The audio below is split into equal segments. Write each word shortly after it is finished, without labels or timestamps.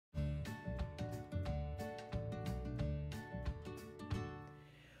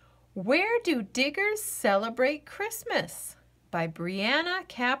Where do diggers celebrate Christmas? By Brianna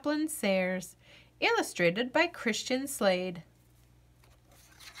Caplan Sayres, illustrated by Christian Slade.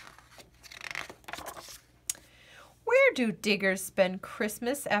 Where do diggers spend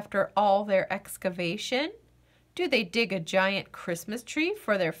Christmas after all their excavation? Do they dig a giant Christmas tree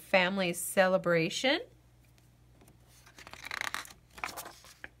for their family's celebration?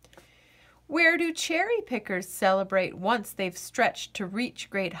 Where do cherry pickers celebrate once they've stretched to reach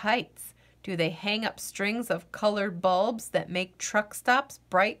great heights? Do they hang up strings of colored bulbs that make truck stops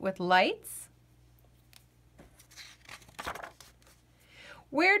bright with lights?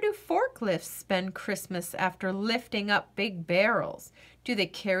 Where do forklifts spend Christmas after lifting up big barrels? Do they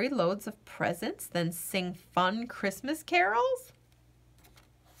carry loads of presents, then sing fun Christmas carols?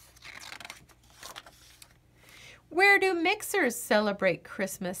 Where do mixers celebrate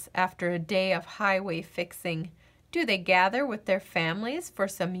Christmas after a day of highway fixing? Do they gather with their families for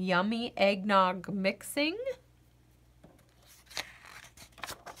some yummy eggnog mixing?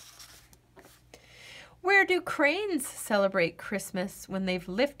 Where do cranes celebrate Christmas when they've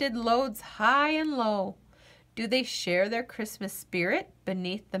lifted loads high and low? Do they share their Christmas spirit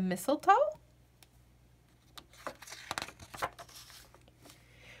beneath the mistletoe?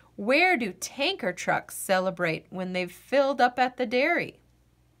 Where do tanker trucks celebrate when they've filled up at the dairy?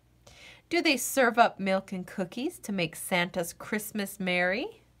 Do they serve up milk and cookies to make Santa's Christmas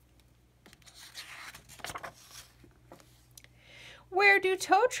merry? Where do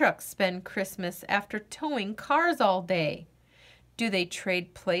tow trucks spend Christmas after towing cars all day? Do they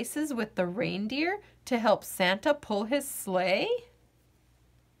trade places with the reindeer to help Santa pull his sleigh?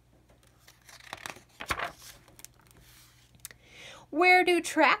 Where do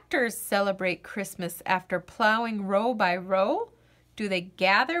tractors celebrate Christmas after plowing row by row? Do they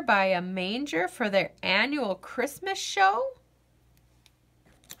gather by a manger for their annual Christmas show?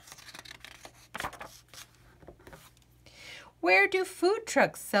 Where do food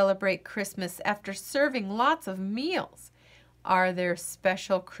trucks celebrate Christmas after serving lots of meals? Are there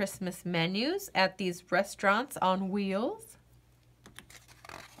special Christmas menus at these restaurants on wheels?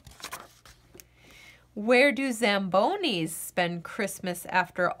 Where do Zambonis spend Christmas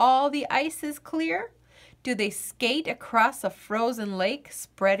after all the ice is clear? Do they skate across a frozen lake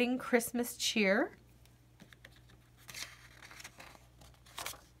spreading Christmas cheer?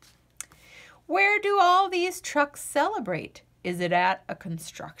 Where do all these trucks celebrate? Is it at a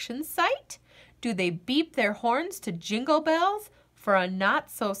construction site? Do they beep their horns to jingle bells for a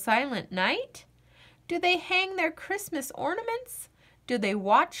not-so-silent night? Do they hang their Christmas ornaments? Do they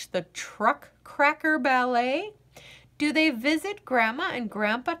watch the truck cracker ballet? Do they visit Grandma and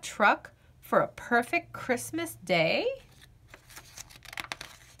Grandpa Truck for a perfect Christmas day?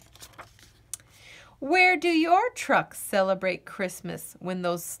 Where do your trucks celebrate Christmas when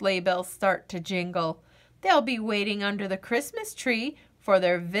those sleigh bells start to jingle? They'll be waiting under the Christmas tree for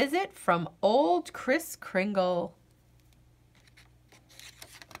their visit from old Kris Kringle.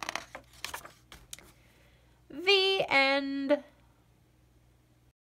 The end.